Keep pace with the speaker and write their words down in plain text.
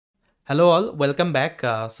Hello all, welcome back.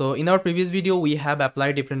 So in our previous video we have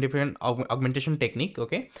applied different augmentation technique.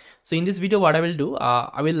 Okay, so in this video what I will do,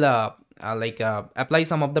 I will apply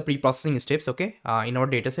some of the pre-processing steps, okay, in our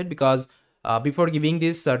data set, because before giving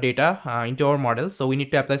this data into our model, so we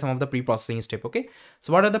need to apply some of the pre-processing step. Okay,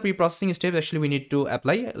 so what are the pre-processing steps actually we need to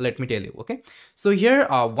apply? Let me tell you. Okay, so here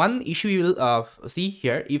one issue you will see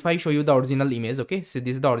here. If I show you the original image, okay, so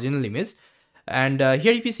this is the original image. And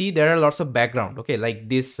here if you see, there are lots of background, okay, like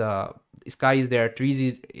this sky is there,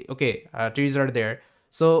 trees are there.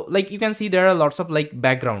 So like you can see there are lots of like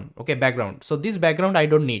background, okay, background. So this background I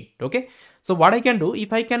don't need. Okay, so what I can do,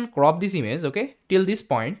 if I can crop this image, okay, till this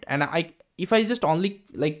point, and if I just only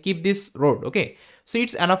like keep this road, okay, so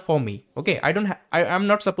it's enough for me. Okay, I'm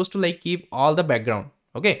not supposed to like keep all the background.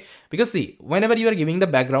 Okay, because see, whenever you are giving the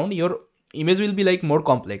background, your image will be like more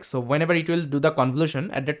complex. So whenever it will do the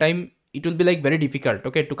convolution, at that time it will be like very difficult,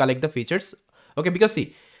 okay, to collect the features. Okay, because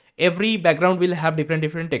see, every background will have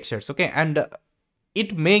different textures, okay, and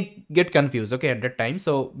it may get confused, okay, at that time.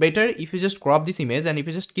 So better if you just crop this image and if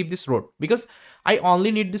you just keep this road, because I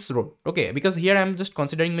only need this road, okay, because here I'm just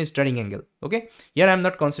considering my starting angle. Okay, here I'm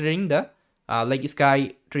not considering the like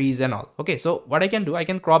sky, trees and all. Okay, so what I can do, I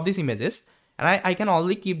can crop these images and I can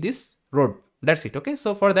only keep this road. That's it. Okay,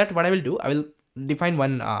 so for that what I will do, I will define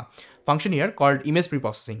one function here called image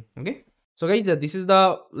preprocessing. Okay, so guys, this is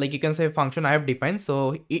the, like you can say, function I have defined.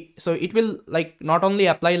 So it will like not only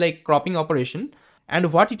apply like cropping operation,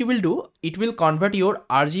 and what it will do, it will convert your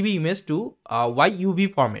RGB image to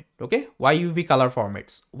YUV format. Okay, YUV color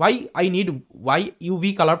formats. Why I need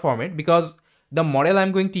YUV color format? Because the model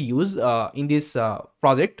I'm going to use in this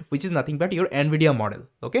project, which is nothing but your NVIDIA model.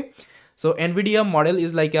 Okay, so NVIDIA model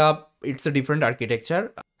is like it's a different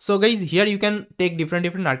architecture. So guys, here you can take different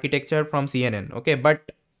architecture from CNN. Okay,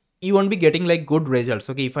 but you won't be getting like good results.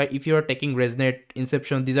 Okay, if you are taking ResNet,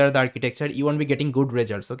 Inception, these are the architecture, you won't be getting good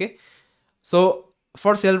results. Okay, so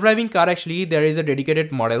for self-driving car, actually there is a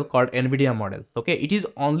dedicated model called NVIDIA model. Okay, it is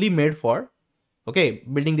only made for, okay,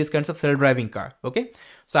 building these kinds of self-driving car. Okay,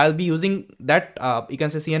 so I'll be using that you can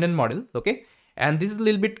say CNN model. Okay, and this is a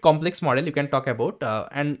little bit complex model you can talk about,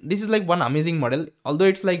 and this is like one amazing model, although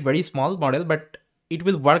it's like very small model, but it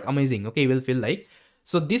will work amazing. Okay, you will feel like.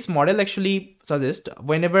 So this model actually suggests,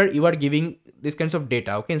 whenever you are giving these kinds of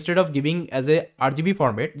data, okay, instead of giving as a RGB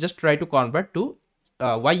format, just try to convert to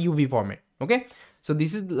YUV format. Okay, so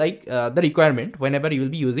this is like the requirement whenever you will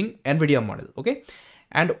be using NVIDIA model. Okay,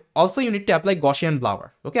 and also you need to apply Gaussian blur.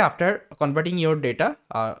 Okay, after converting your data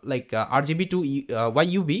RGB to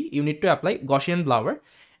YUV, you need to apply Gaussian blur,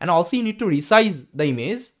 and also you need to resize the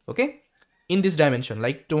image, okay, in this dimension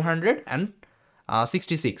like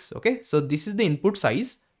 266. Okay, so this is the input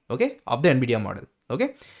size, okay, of the NVIDIA model.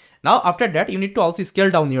 Okay, now after that you need to also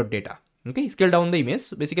scale down your data. Okay, scale down the image.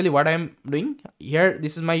 Basically what I'm doing here,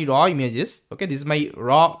 this is my raw images. Okay, this is my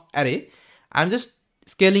raw array. I'm just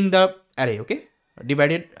scaling the array. Okay,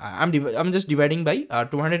 divided, I'm just dividing by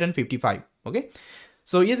 255. Okay,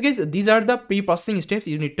 so yes guys, these are the pre-processing steps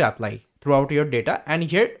you need to apply throughout your data. And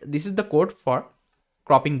here, this is the code for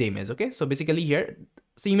cropping the image. Okay, so basically here,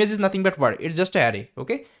 so image is nothing but what, it's just an array.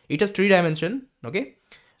 Okay, it has 3 dimension. Okay,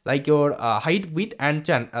 like your height, width and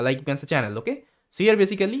channel, like you can say channel. Okay, so here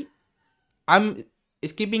basically I'm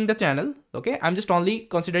skipping the channel. Okay, I'm just only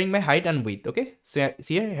considering my height and width. Okay, so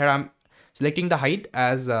see here I'm selecting the height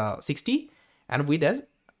as 60 and width as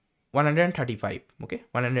 135. Okay,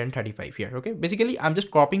 135 here. Okay, basically I'm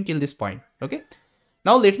just cropping till this point. Okay,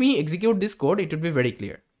 now let me execute this code, it will be very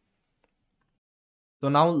clear. So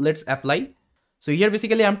now let's apply. So here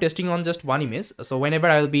basically I'm testing on just one image. So whenever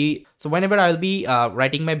I'll be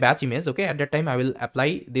writing my batch image, okay, at that time I will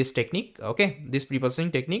apply this technique, okay, this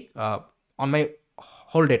pre-processing technique on my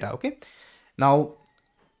whole data. Okay, now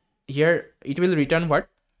here it will return what?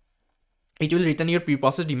 It will return your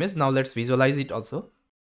pre-processed image. Now let's visualize it also.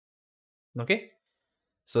 Okay,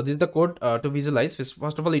 so this is the code to visualize.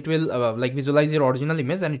 First of all, it will like visualize your original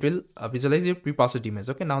image, and it will visualize your pre-processed image.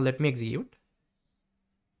 Okay, now let me execute.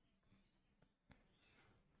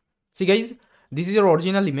 See guys, this is your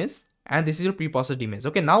original image and this is your pre-processed image.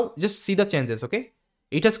 Okay, now just see the changes. Okay,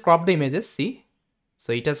 it has cropped the images. See,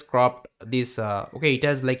 so it has cropped this. Okay, it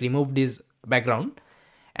has like removed this background,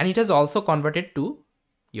 and it has also converted to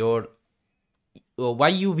your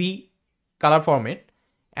YUV color format,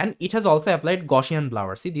 and it has also applied Gaussian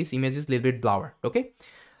blur. See, this image is a little bit blurred. Okay,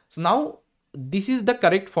 so now this is the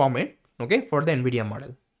correct format, okay, for the NVIDIA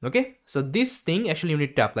model. Okay, so this thing actually you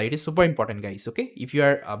need to apply. It is super important, guys. Okay, if you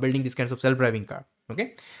are building these kinds of self-driving car.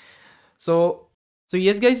 Okay, so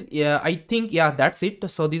yes guys, yeah, I think, yeah, that's it.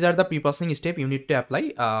 So these are the pre-processing step you need to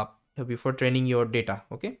apply before training your data.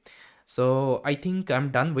 Okay, So I think I'm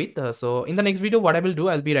done with. So in the next video, what I will do,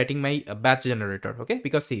 I'll be writing my batch generator. Okay,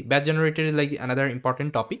 because see, batch generator is like another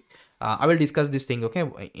important topic. I will discuss this thing, okay,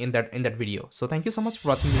 in that video. So thank you so much for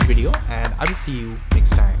watching this video, and I will see you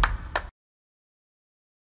next time.